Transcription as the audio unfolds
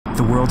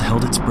The world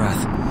held its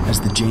breath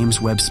as the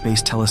James Webb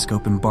Space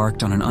Telescope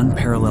embarked on an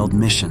unparalleled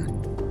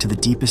mission to the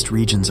deepest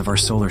regions of our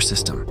solar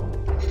system.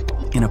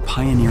 In a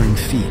pioneering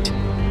feat,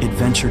 it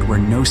ventured where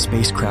no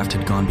spacecraft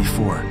had gone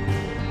before,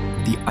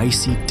 the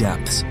icy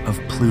depths of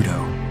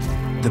Pluto.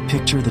 The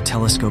picture the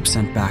telescope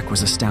sent back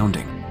was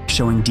astounding,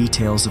 showing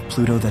details of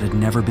Pluto that had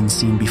never been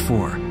seen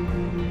before.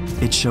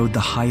 It showed the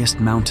highest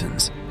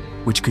mountains,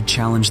 which could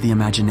challenge the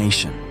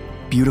imagination,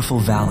 beautiful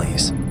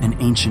valleys, and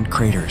ancient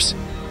craters.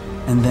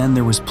 And then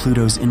there was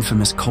Pluto's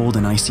infamous cold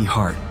and icy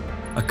heart,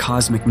 a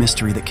cosmic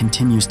mystery that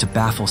continues to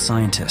baffle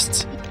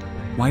scientists.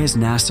 Why is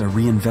NASA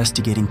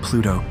reinvestigating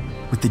Pluto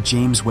with the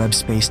James Webb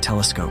Space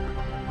Telescope?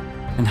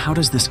 And how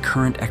does this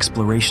current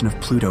exploration of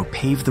Pluto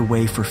pave the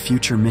way for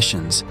future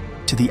missions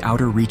to the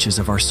outer reaches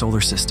of our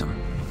solar system?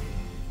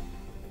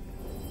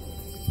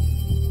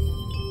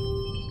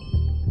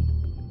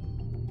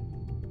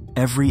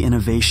 Every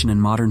innovation in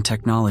modern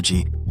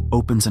technology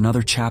opens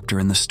another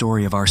chapter in the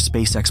story of our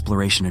space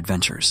exploration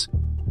adventures.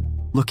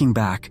 Looking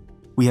back,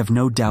 we have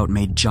no doubt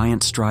made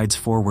giant strides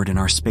forward in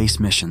our space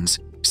missions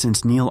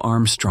since Neil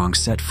Armstrong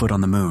set foot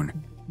on the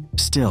moon.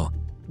 Still,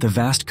 the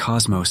vast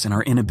cosmos and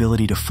our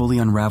inability to fully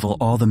unravel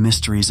all the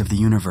mysteries of the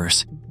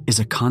universe is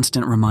a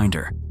constant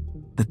reminder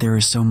that there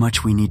is so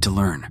much we need to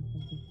learn.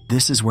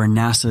 This is where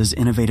NASA's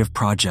innovative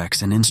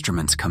projects and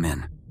instruments come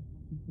in.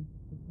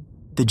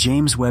 The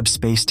James Webb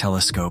Space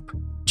Telescope,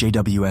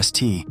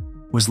 JWST,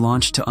 was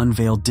launched to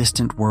unveil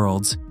distant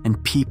worlds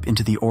and peep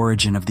into the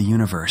origin of the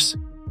universe.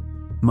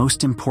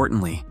 Most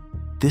importantly,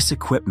 this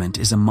equipment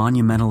is a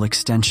monumental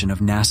extension of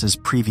NASA's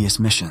previous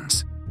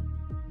missions.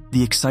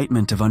 The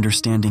excitement of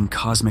understanding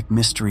cosmic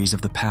mysteries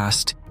of the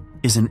past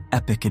is an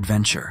epic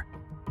adventure.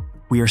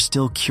 We are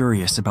still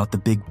curious about the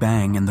Big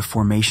Bang and the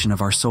formation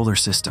of our solar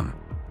system.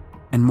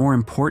 And more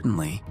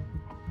importantly,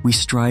 we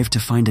strive to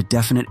find a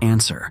definite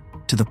answer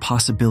to the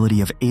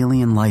possibility of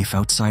alien life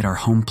outside our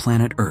home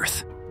planet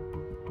Earth.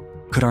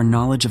 Could our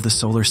knowledge of the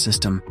solar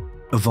system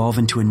evolve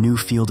into a new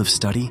field of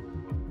study?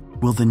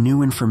 Will the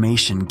new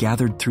information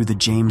gathered through the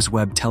James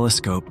Webb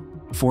Telescope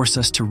force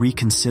us to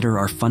reconsider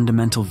our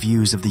fundamental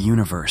views of the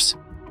universe?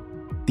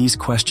 These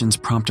questions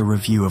prompt a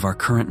review of our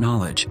current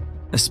knowledge,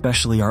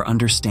 especially our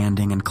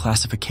understanding and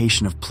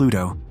classification of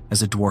Pluto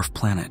as a dwarf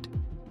planet.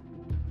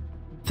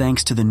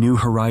 Thanks to the New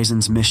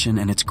Horizons mission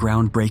and its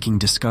groundbreaking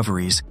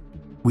discoveries,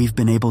 we've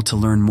been able to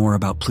learn more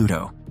about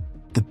Pluto.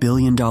 The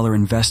billion-dollar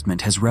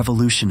investment has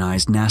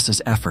revolutionized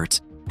NASA's efforts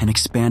and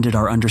expanded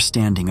our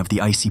understanding of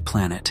the icy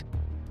planet.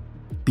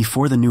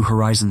 Before the New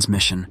Horizons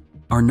mission,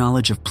 our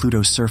knowledge of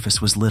Pluto's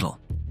surface was little.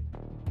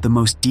 The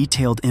most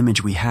detailed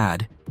image we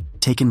had,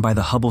 taken by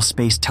the Hubble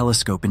Space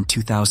Telescope in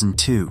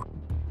 2002,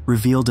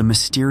 revealed a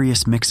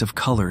mysterious mix of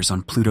colors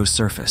on Pluto's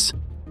surface.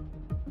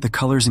 The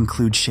colors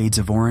include shades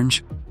of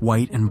orange,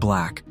 white, and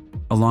black,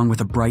 along with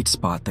a bright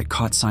spot that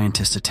caught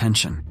scientists'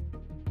 attention.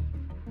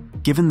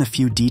 Given the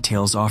few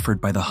details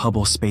offered by the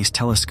Hubble Space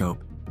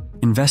Telescope,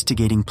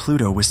 investigating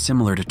Pluto was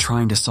similar to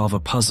trying to solve a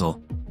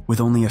puzzle with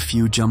only a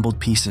few jumbled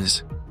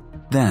pieces.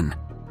 Then,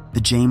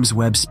 the James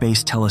Webb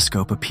Space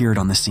Telescope appeared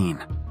on the scene.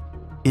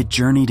 It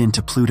journeyed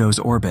into Pluto's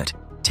orbit,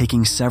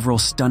 taking several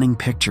stunning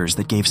pictures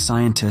that gave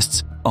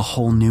scientists a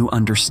whole new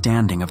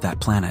understanding of that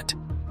planet.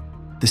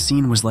 The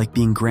scene was like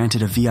being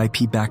granted a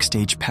VIP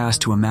backstage pass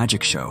to a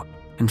magic show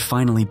and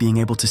finally being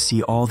able to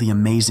see all the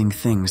amazing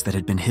things that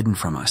had been hidden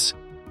from us.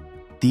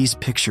 These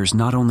pictures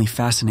not only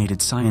fascinated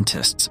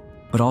scientists,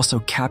 but also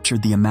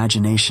captured the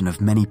imagination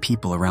of many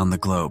people around the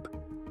globe.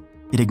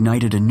 It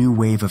ignited a new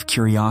wave of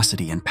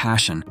curiosity and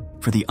passion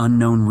for the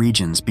unknown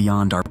regions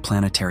beyond our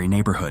planetary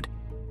neighborhood.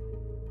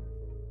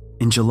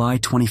 In July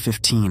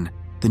 2015,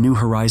 the New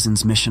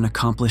Horizons mission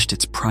accomplished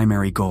its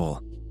primary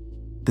goal.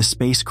 The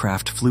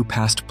spacecraft flew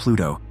past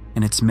Pluto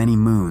and its many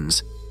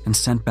moons and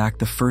sent back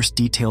the first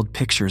detailed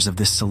pictures of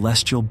this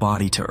celestial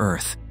body to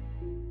Earth.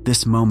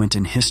 This moment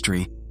in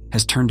history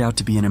has turned out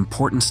to be an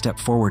important step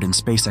forward in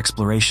space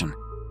exploration.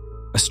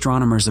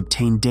 Astronomers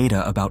obtained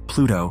data about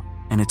Pluto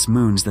and its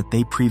moons that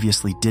they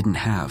previously didn't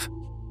have.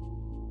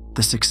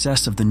 The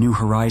success of the New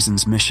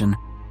Horizons mission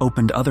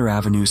opened other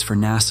avenues for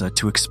NASA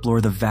to explore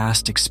the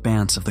vast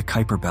expanse of the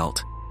Kuiper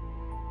Belt.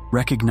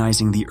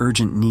 Recognizing the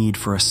urgent need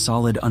for a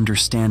solid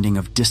understanding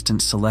of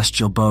distant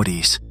celestial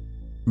bodies,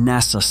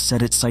 NASA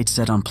set its sights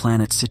on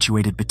planets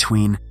situated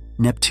between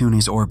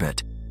Neptune's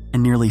orbit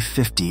and nearly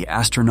 50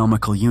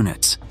 astronomical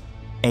units,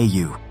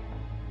 AU,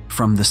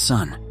 from the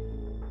Sun.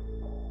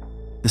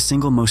 The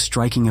single most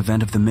striking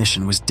event of the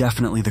mission was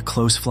definitely the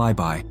close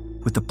flyby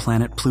with the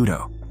planet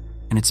Pluto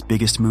and its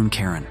biggest moon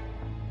Charon.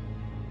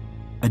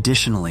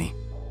 Additionally,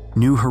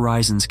 New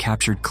Horizons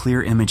captured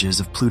clear images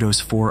of Pluto's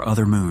 4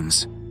 other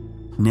moons,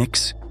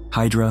 Nix,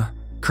 Hydra,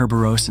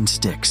 Kerberos, and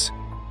Styx.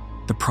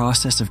 The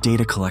process of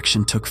data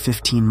collection took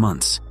 15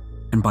 months,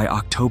 and by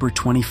October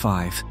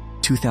 25,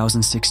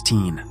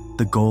 2016,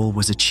 the goal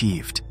was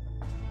achieved.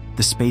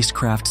 The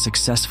spacecraft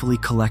successfully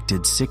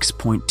collected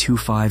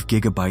 6.25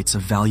 gigabytes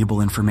of valuable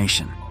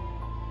information.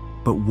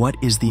 But what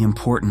is the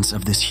importance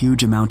of this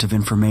huge amount of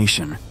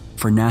information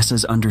for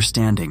NASA's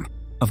understanding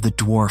of the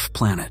dwarf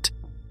planet?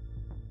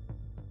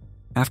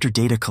 After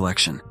data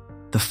collection,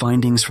 the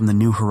findings from the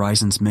New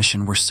Horizons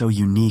mission were so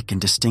unique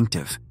and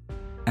distinctive.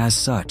 As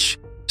such,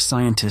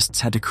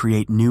 scientists had to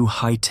create new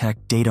high-tech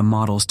data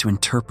models to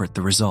interpret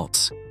the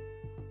results.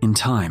 In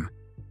time,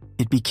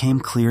 it became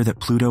clear that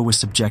Pluto was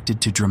subjected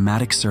to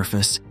dramatic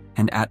surface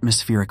and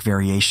atmospheric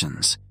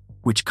variations,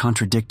 which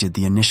contradicted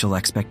the initial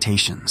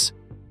expectations.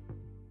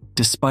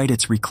 Despite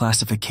its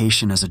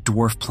reclassification as a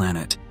dwarf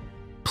planet,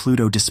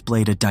 Pluto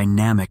displayed a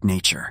dynamic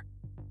nature.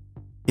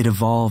 It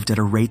evolved at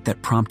a rate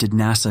that prompted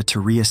NASA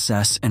to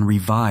reassess and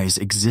revise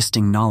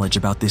existing knowledge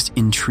about this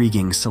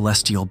intriguing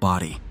celestial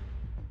body.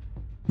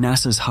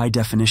 NASA's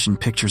high-definition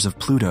pictures of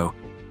Pluto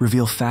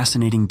reveal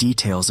fascinating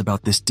details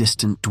about this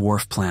distant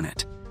dwarf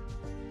planet.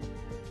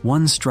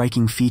 One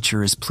striking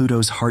feature is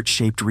Pluto's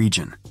heart-shaped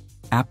region,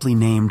 aptly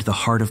named the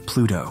Heart of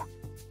Pluto.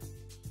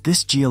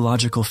 This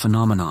geological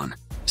phenomenon,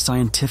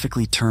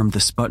 scientifically termed the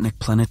Sputnik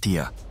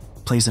Planitia,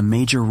 plays a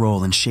major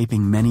role in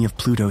shaping many of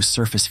Pluto's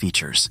surface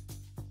features.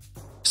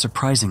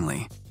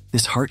 Surprisingly,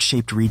 this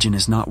heart-shaped region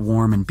is not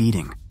warm and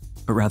beating,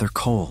 but rather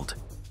cold,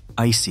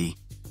 icy,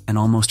 and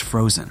almost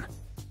frozen.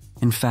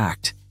 In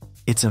fact,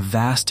 it's a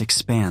vast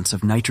expanse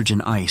of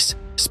nitrogen ice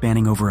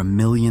spanning over 1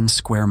 million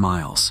square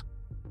miles.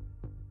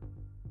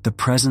 The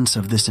presence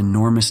of this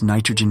enormous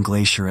nitrogen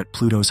glacier at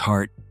Pluto's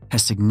heart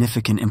has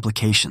significant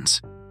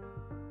implications.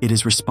 It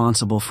is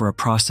responsible for a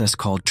process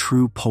called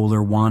true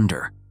polar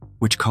wander,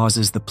 which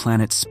causes the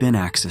planet's spin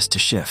axis to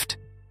shift.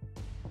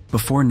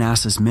 Before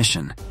NASA's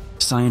mission,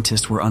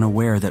 scientists were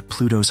unaware that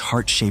Pluto's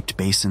heart-shaped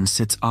basin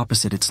sits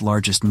opposite its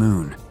largest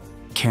moon,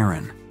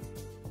 Charon.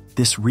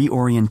 This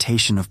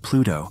reorientation of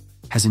Pluto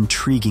has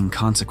intriguing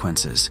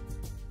consequences,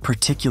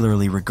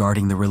 particularly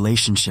regarding the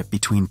relationship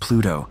between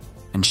Pluto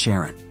and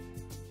Charon.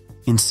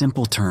 In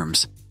simple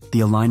terms,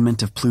 the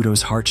alignment of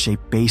Pluto's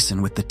heart-shaped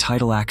basin with the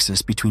tidal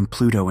axis between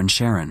Pluto and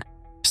Charon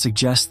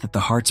suggests that the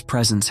heart's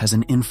presence has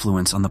an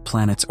influence on the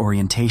planet's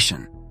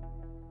orientation.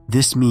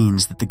 This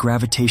means that the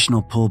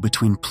gravitational pull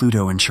between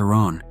Pluto and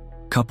Charon,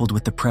 coupled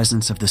with the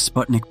presence of the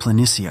Sputnik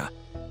Planitia,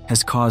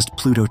 has caused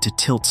Pluto to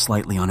tilt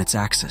slightly on its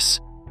axis.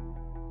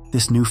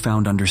 This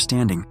newfound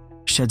understanding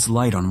sheds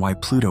light on why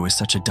Pluto is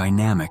such a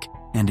dynamic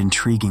and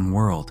intriguing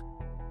world.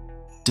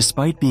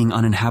 Despite being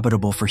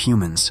uninhabitable for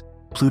humans,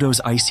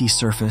 Pluto's icy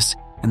surface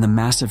and the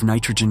massive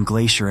nitrogen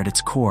glacier at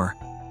its core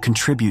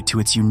contribute to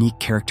its unique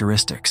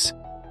characteristics.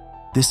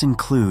 This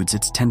includes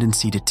its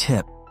tendency to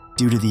tip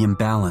due to the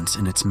imbalance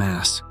in its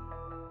mass.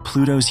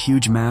 Pluto's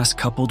huge mass,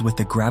 coupled with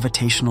the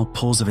gravitational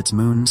pulls of its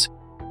moons,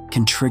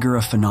 can trigger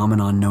a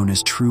phenomenon known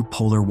as true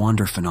polar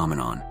wander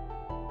phenomenon.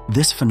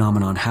 This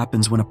phenomenon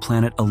happens when a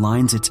planet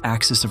aligns its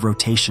axis of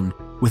rotation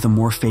with a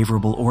more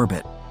favorable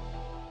orbit.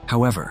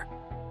 However,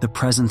 the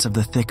presence of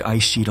the thick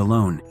ice sheet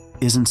alone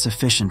isn't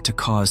sufficient to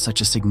cause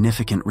such a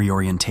significant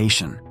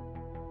reorientation.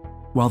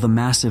 While the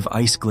massive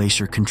ice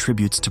glacier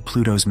contributes to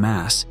Pluto's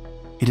mass,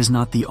 it is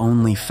not the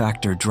only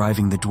factor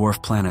driving the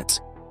dwarf planet's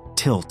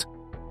tilt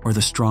or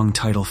the strong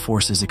tidal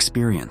forces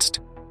experienced.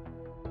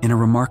 In a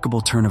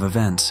remarkable turn of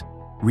events,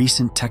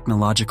 recent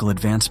technological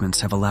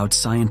advancements have allowed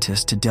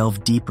scientists to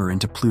delve deeper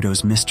into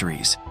Pluto's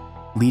mysteries,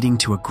 leading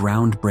to a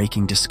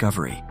groundbreaking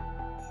discovery.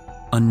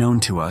 Unknown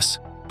to us,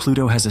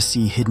 Pluto has a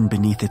sea hidden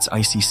beneath its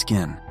icy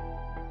skin.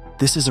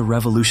 This is a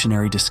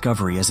revolutionary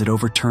discovery as it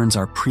overturns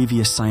our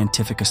previous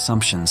scientific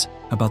assumptions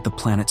about the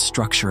planet's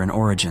structure and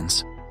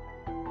origins.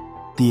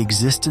 The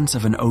existence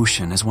of an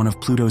ocean as one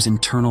of Pluto's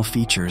internal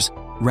features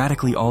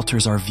radically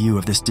alters our view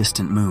of this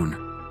distant moon,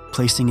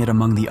 placing it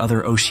among the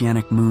other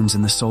oceanic moons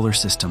in the solar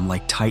system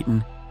like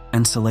Titan,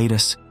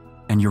 Enceladus,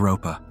 and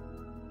Europa.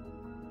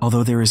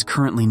 Although there is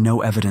currently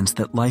no evidence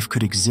that life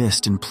could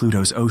exist in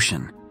Pluto's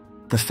ocean,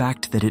 the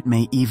fact that it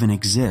may even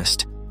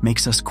exist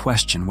makes us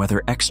question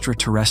whether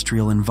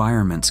extraterrestrial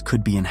environments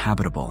could be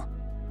inhabitable.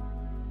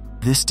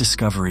 This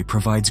discovery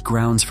provides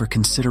grounds for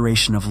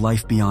consideration of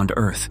life beyond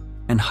Earth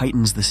and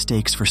heightens the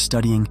stakes for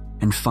studying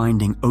and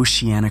finding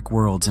oceanic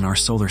worlds in our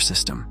solar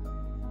system.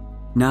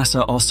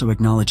 NASA also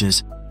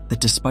acknowledges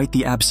that despite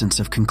the absence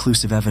of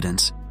conclusive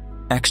evidence,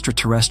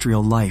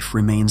 extraterrestrial life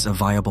remains a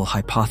viable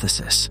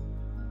hypothesis.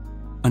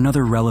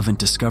 Another relevant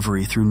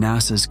discovery through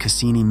NASA's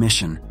Cassini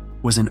mission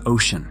was an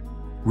ocean,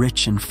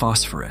 rich in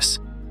phosphorus,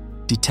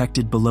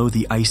 detected below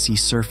the icy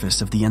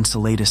surface of the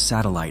Enceladus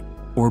satellite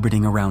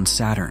orbiting around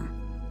Saturn.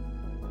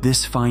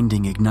 This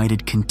finding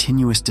ignited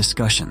continuous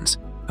discussions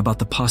about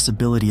the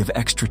possibility of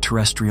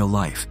extraterrestrial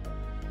life,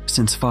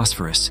 since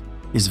phosphorus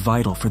is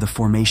vital for the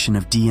formation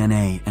of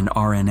DNA and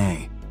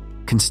RNA,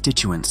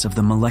 constituents of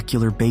the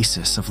molecular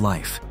basis of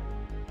life.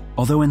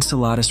 Although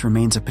Enceladus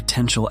remains a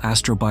potential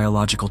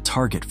astrobiological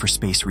target for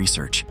space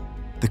research,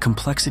 the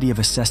complexity of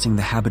assessing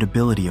the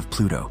habitability of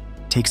Pluto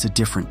takes a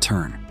different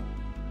turn.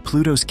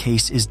 Pluto's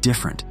case is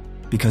different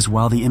because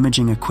while the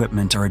imaging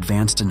equipment are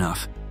advanced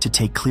enough to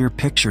take clear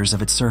pictures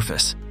of its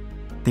surface,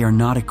 they are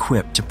not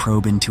equipped to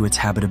probe into its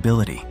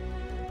habitability.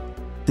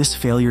 This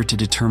failure to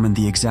determine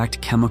the exact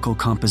chemical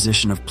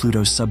composition of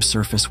Pluto's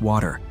subsurface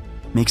water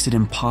makes it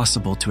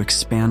impossible to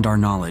expand our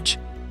knowledge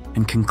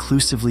and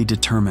conclusively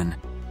determine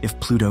if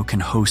Pluto can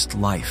host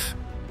life.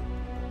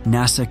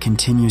 NASA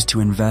continues to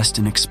invest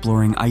in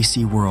exploring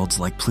icy worlds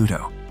like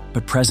Pluto,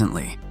 but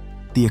presently,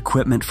 the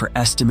equipment for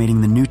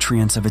estimating the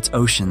nutrients of its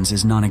oceans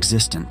is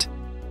non-existent.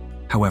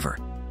 However,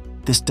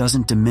 this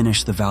doesn't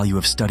diminish the value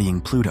of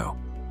studying Pluto.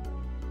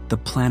 The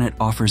planet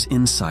offers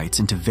insights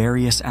into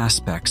various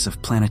aspects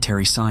of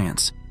planetary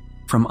science,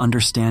 from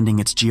understanding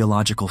its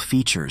geological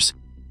features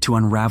to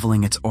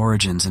unraveling its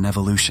origins and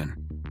evolution.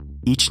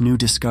 Each new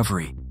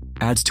discovery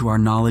adds to our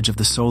knowledge of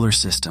the solar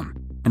system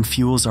and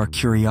fuels our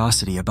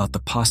curiosity about the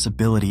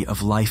possibility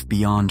of life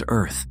beyond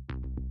Earth.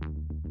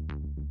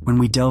 When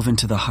we delve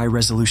into the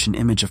high-resolution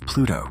image of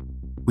Pluto,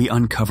 we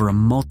uncover a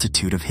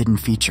multitude of hidden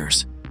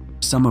features,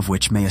 some of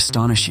which may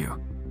astonish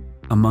you.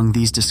 Among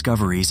these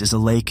discoveries is a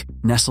lake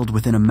nestled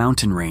within a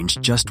mountain range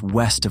just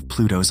west of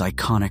Pluto's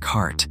iconic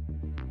heart.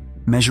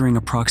 Measuring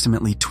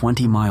approximately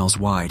 20 miles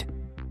wide,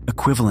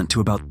 equivalent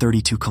to about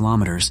 32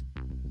 kilometers,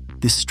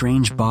 this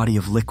strange body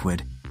of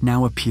liquid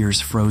now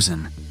appears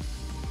frozen.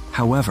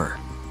 However,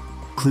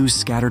 clues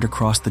scattered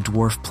across the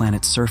dwarf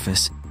planet's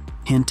surface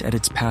hint at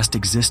its past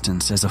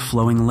existence as a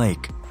flowing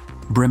lake,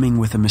 brimming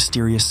with a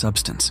mysterious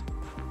substance.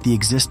 The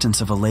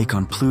existence of a lake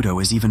on Pluto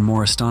is even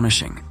more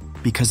astonishing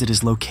because it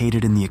is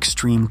located in the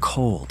extreme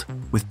cold,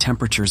 with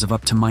temperatures of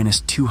up to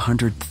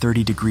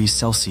 -230 degrees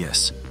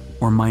Celsius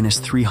or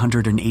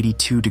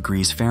 -382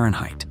 degrees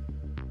Fahrenheit.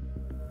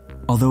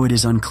 Although it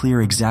is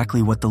unclear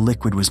exactly what the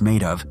liquid was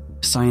made of,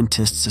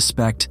 scientists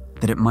suspect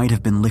that it might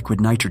have been liquid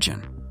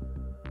nitrogen.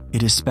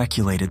 It is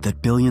speculated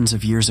that billions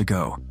of years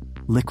ago,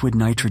 liquid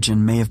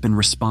nitrogen may have been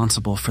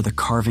responsible for the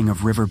carving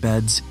of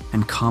riverbeds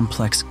and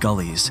complex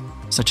gullies,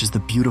 such as the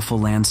beautiful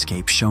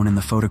landscape shown in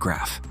the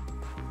photograph.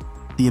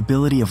 The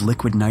ability of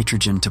liquid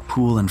nitrogen to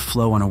pool and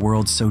flow on a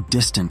world so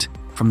distant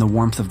from the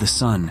warmth of the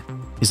sun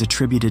is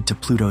attributed to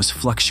Pluto's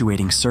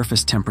fluctuating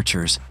surface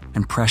temperatures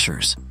and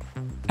pressures.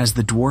 As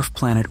the dwarf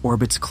planet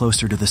orbits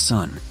closer to the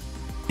sun,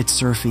 its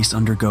surface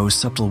undergoes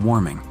subtle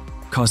warming,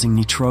 causing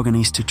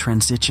nitrogenes to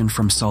transition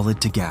from solid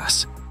to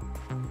gas.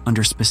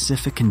 Under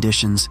specific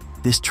conditions,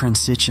 this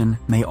transition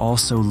may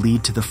also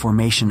lead to the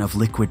formation of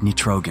liquid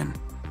nitrogen,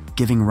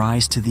 giving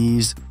rise to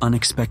these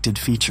unexpected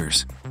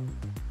features.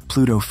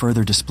 Pluto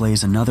further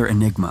displays another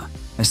enigma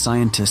as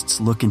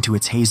scientists look into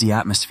its hazy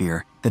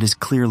atmosphere that is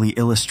clearly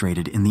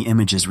illustrated in the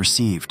images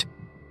received.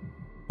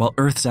 While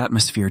Earth's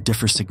atmosphere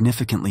differs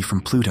significantly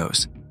from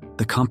Pluto's,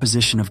 the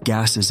composition of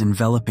gases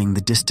enveloping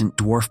the distant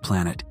dwarf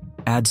planet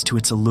adds to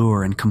its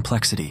allure and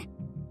complexity.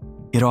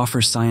 It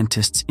offers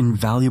scientists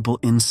invaluable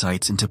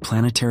insights into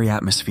planetary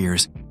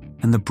atmospheres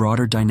and the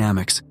broader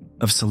dynamics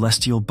of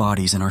celestial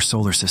bodies in our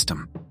solar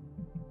system.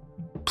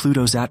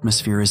 Pluto's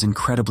atmosphere is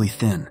incredibly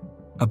thin,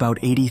 about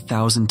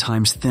 80,000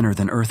 times thinner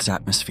than Earth's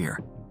atmosphere.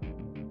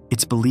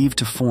 It's believed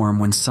to form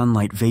when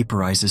sunlight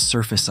vaporizes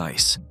surface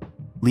ice,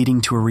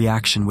 leading to a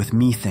reaction with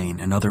methane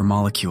and other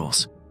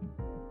molecules.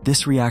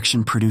 This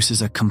reaction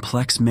produces a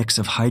complex mix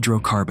of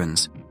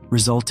hydrocarbons,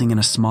 resulting in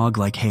a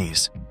smog-like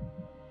haze.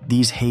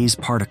 These haze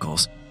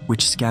particles,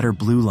 which scatter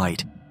blue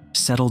light,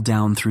 settle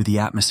down through the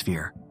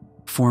atmosphere,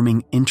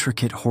 forming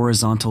intricate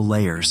horizontal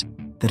layers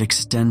that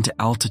extend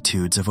to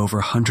altitudes of over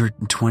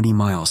 120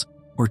 miles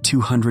or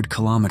 200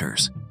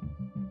 kilometers.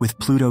 With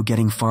Pluto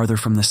getting farther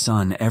from the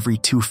sun every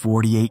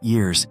 248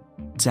 years,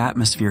 its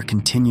atmosphere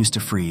continues to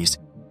freeze,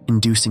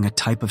 inducing a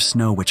type of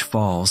snow which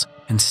falls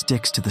and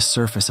sticks to the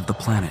surface of the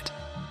planet.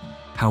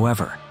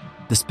 However,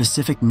 the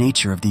specific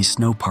nature of these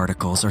snow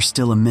particles are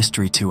still a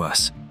mystery to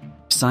us.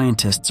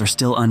 Scientists are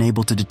still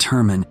unable to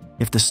determine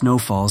if the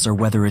snowfalls are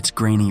whether it's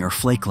grainy or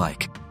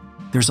flake-like.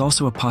 There's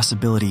also a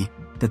possibility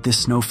that this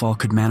snowfall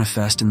could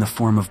manifest in the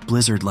form of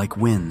blizzard-like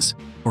winds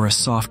or a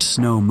soft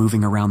snow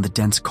moving around the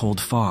dense cold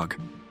fog.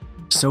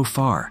 So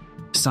far,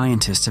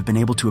 scientists have been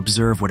able to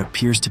observe what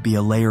appears to be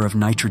a layer of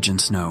nitrogen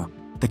snow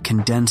that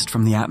condensed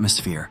from the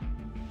atmosphere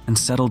and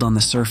settled on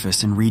the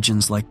surface in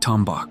regions like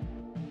Tombak,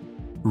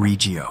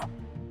 Regio.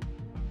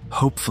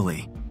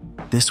 Hopefully,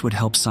 this would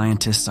help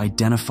scientists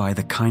identify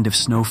the kind of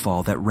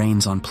snowfall that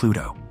rains on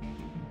Pluto.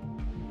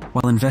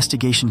 While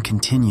investigation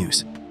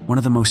continues, one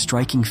of the most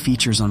striking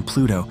features on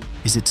Pluto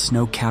is its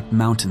snow-capped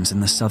mountains in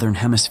the southern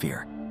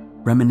hemisphere,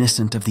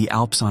 reminiscent of the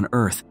Alps on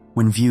Earth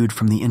when viewed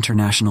from the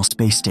International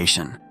Space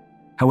Station.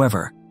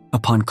 However,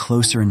 upon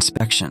closer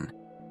inspection,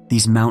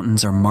 these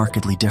mountains are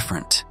markedly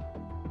different.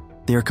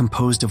 They are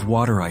composed of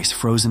water ice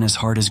frozen as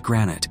hard as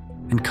granite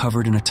and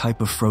covered in a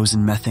type of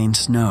frozen methane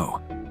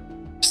snow.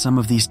 Some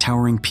of these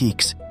towering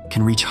peaks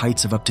can reach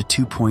heights of up to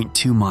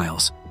 2.2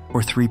 miles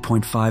or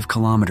 3.5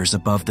 kilometers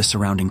above the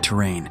surrounding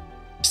terrain,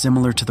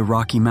 similar to the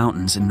Rocky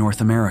Mountains in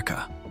North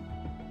America.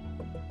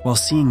 While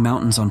seeing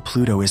mountains on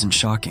Pluto isn't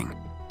shocking,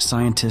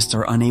 scientists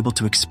are unable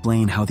to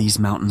explain how these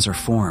mountains are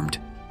formed.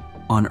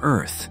 On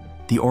Earth,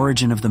 the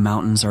origin of the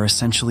mountains are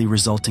essentially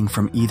resulting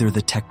from either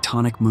the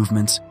tectonic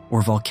movements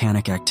or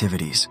volcanic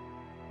activities.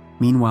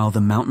 Meanwhile, the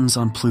mountains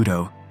on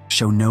Pluto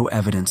show no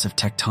evidence of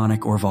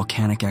tectonic or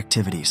volcanic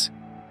activities.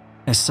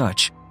 As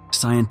such,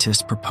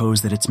 scientists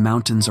propose that its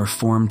mountains are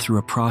formed through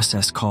a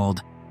process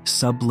called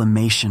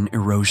sublimation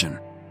erosion.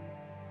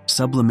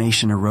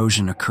 Sublimation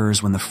erosion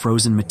occurs when the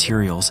frozen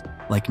materials,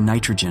 like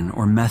nitrogen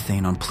or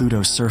methane on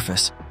Pluto's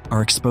surface,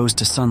 are exposed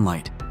to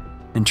sunlight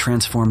and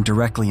transform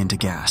directly into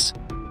gas,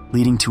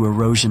 leading to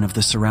erosion of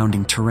the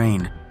surrounding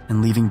terrain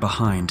and leaving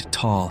behind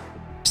tall,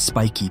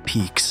 spiky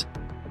peaks.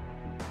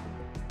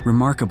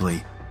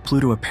 Remarkably,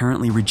 Pluto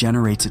apparently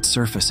regenerates its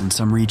surface in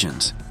some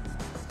regions.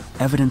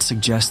 Evidence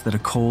suggests that a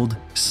cold,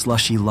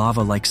 slushy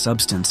lava-like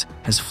substance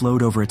has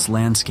flowed over its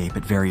landscape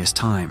at various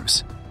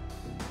times.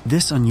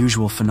 This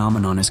unusual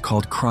phenomenon is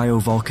called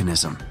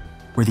cryovolcanism,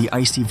 where the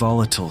icy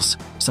volatiles,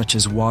 such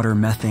as water,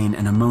 methane,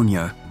 and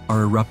ammonia,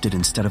 are erupted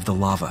instead of the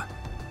lava.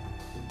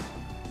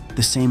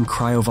 The same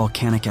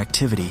cryovolcanic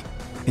activity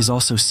is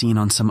also seen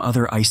on some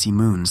other icy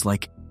moons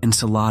like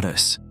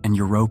Enceladus and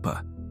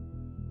Europa.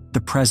 The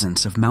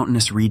presence of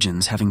mountainous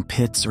regions having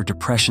pits or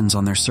depressions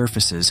on their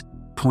surfaces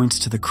points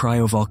to the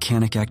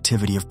cryovolcanic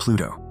activity of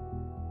Pluto.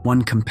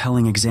 One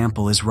compelling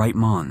example is Right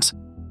Mons,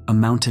 a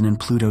mountain in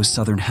Pluto's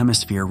southern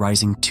hemisphere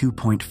rising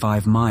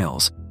 2.5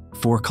 miles,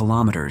 4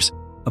 kilometers,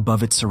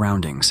 above its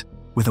surroundings,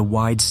 with a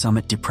wide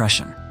summit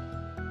depression.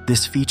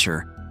 This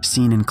feature,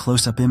 seen in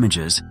close-up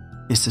images,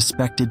 is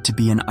suspected to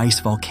be an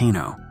ice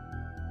volcano,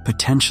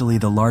 potentially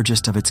the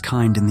largest of its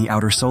kind in the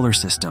outer solar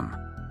system.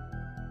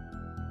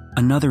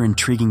 Another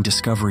intriguing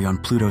discovery on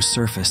Pluto's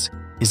surface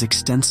is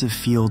extensive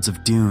fields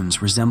of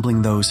dunes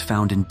resembling those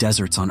found in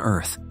deserts on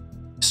Earth,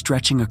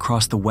 stretching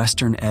across the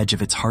western edge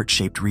of its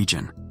heart-shaped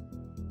region.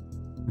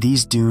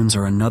 These dunes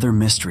are another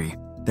mystery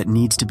that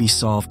needs to be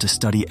solved to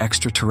study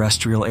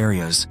extraterrestrial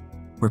areas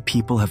where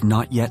people have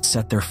not yet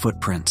set their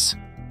footprints.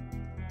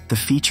 The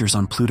features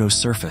on Pluto's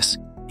surface,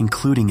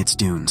 including its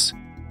dunes,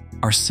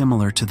 are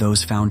similar to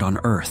those found on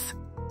Earth.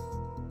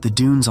 The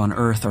dunes on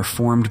Earth are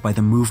formed by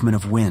the movement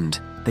of wind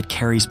that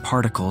carries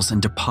particles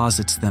and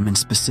deposits them in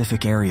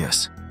specific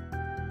areas.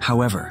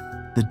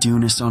 However, the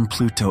dunes on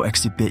Pluto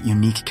exhibit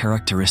unique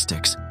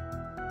characteristics.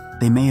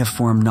 They may have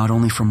formed not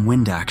only from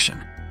wind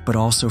action, but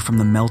also from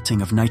the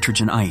melting of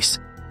nitrogen ice,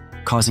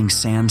 causing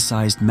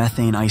sand-sized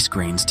methane ice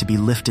grains to be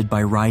lifted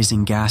by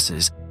rising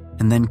gases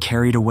and then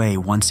carried away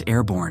once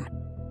airborne.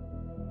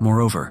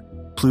 Moreover,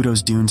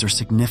 Pluto's dunes are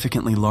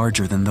significantly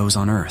larger than those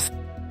on Earth,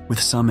 with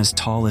some as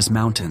tall as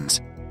mountains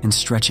and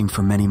stretching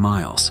for many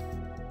miles.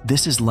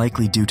 This is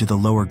likely due to the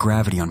lower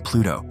gravity on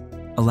Pluto,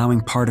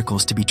 allowing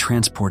particles to be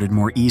transported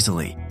more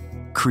easily,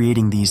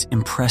 creating these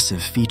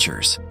impressive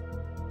features.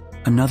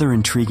 Another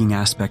intriguing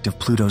aspect of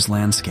Pluto's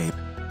landscape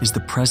is the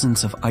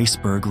presence of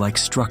iceberg-like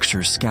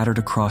structures scattered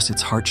across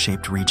its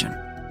heart-shaped region.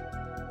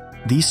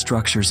 These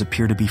structures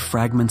appear to be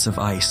fragments of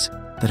ice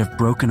that have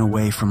broken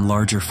away from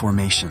larger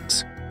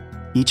formations.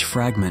 Each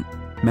fragment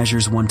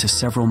measures 1 to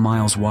several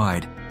miles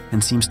wide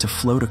and seems to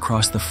float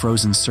across the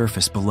frozen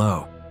surface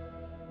below.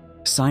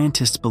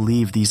 Scientists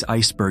believe these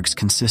icebergs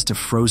consist of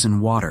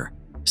frozen water,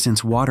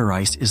 since water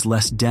ice is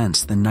less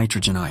dense than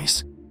nitrogen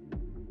ice.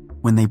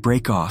 When they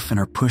break off and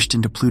are pushed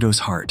into Pluto's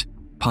heart,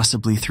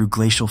 possibly through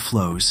glacial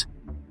flows,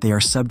 they are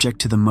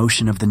subject to the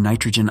motion of the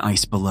nitrogen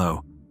ice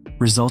below,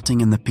 resulting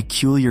in the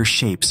peculiar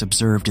shapes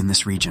observed in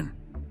this region.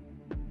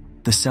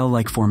 The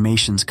cell-like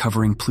formations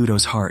covering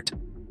Pluto's heart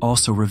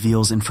also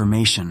reveals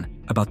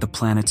information about the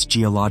planet's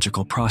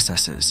geological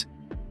processes.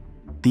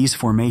 These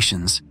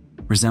formations,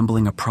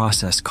 resembling a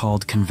process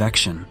called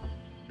convection,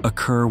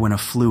 occur when a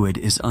fluid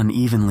is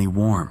unevenly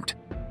warmed,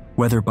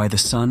 whether by the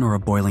sun or a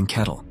boiling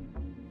kettle.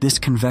 This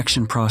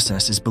convection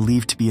process is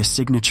believed to be a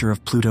signature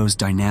of Pluto's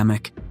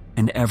dynamic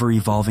and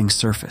ever-evolving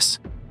surface,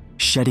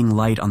 shedding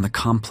light on the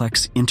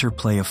complex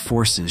interplay of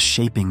forces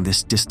shaping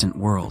this distant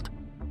world.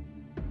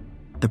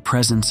 The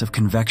presence of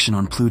convection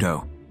on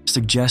Pluto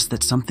suggests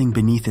that something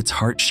beneath its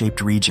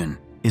heart-shaped region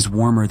is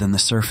warmer than the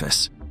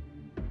surface.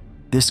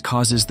 This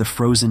causes the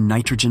frozen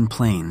nitrogen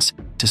plains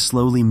to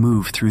slowly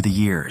move through the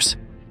years.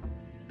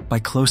 By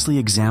closely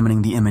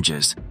examining the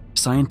images,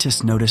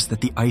 scientists notice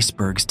that the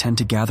icebergs tend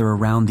to gather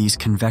around these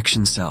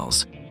convection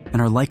cells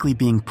and are likely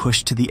being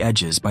pushed to the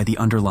edges by the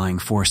underlying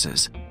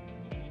forces.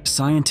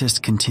 Scientists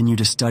continue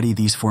to study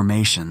these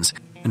formations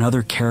and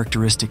other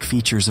characteristic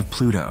features of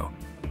Pluto,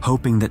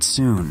 hoping that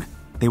soon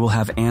they will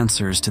have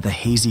answers to the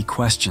hazy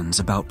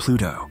questions about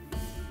Pluto.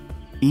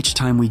 Each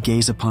time we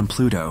gaze upon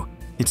Pluto,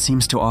 it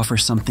seems to offer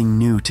something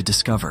new to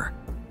discover.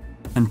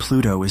 And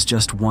Pluto is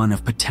just one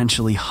of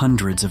potentially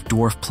hundreds of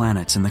dwarf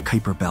planets in the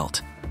Kuiper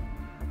Belt.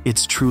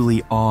 It's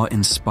truly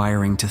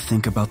awe-inspiring to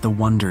think about the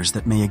wonders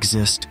that may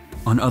exist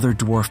on other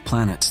dwarf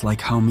planets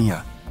like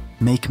Haumea,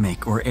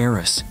 Makemake, or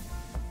Eris,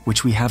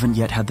 which we haven't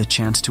yet had the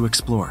chance to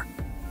explore.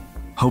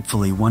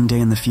 Hopefully, one day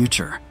in the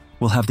future,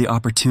 we'll have the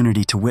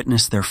opportunity to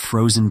witness their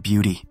frozen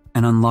beauty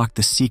and unlock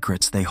the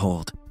secrets they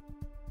hold.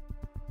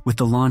 With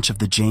the launch of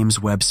the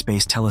James Webb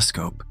Space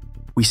Telescope,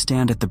 we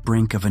stand at the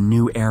brink of a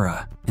new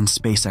era in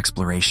space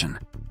exploration.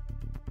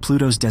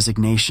 Pluto's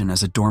designation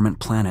as a dormant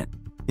planet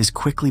is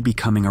quickly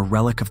becoming a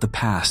relic of the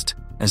past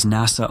as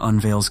NASA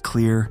unveils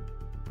clear,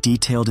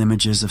 detailed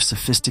images of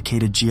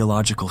sophisticated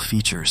geological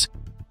features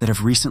that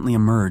have recently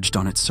emerged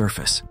on its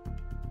surface.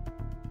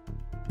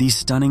 These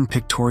stunning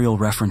pictorial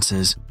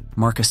references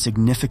mark a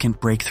significant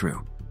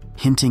breakthrough,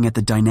 hinting at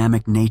the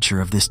dynamic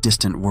nature of this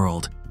distant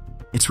world.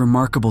 It's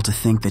remarkable to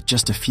think that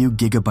just a few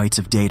gigabytes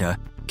of data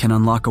can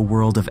unlock a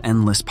world of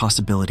endless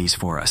possibilities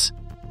for us.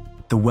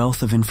 The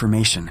wealth of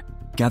information,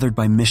 gathered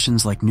by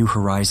missions like New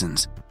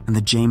Horizons and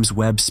the James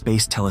Webb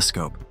Space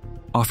Telescope,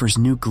 offers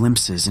new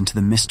glimpses into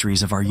the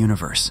mysteries of our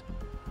universe.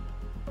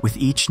 With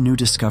each new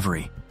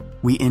discovery,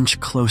 we inch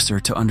closer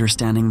to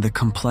understanding the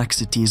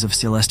complexities of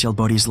celestial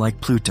bodies like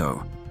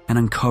Pluto and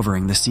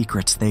uncovering the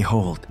secrets they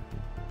hold.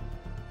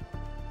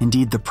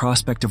 Indeed, the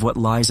prospect of what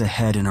lies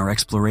ahead in our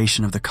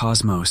exploration of the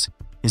cosmos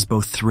is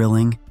both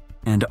thrilling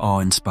and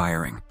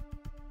awe-inspiring.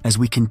 As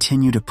we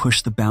continue to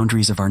push the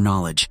boundaries of our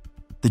knowledge,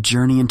 the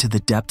journey into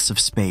the depths of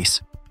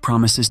space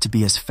promises to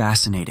be as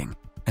fascinating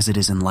as it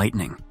is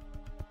enlightening.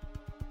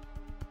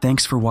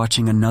 Thanks for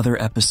watching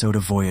another episode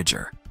of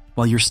Voyager.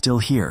 While you're still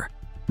here,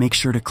 make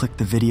sure to click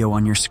the video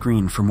on your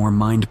screen for more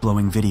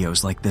mind-blowing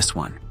videos like this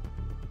one.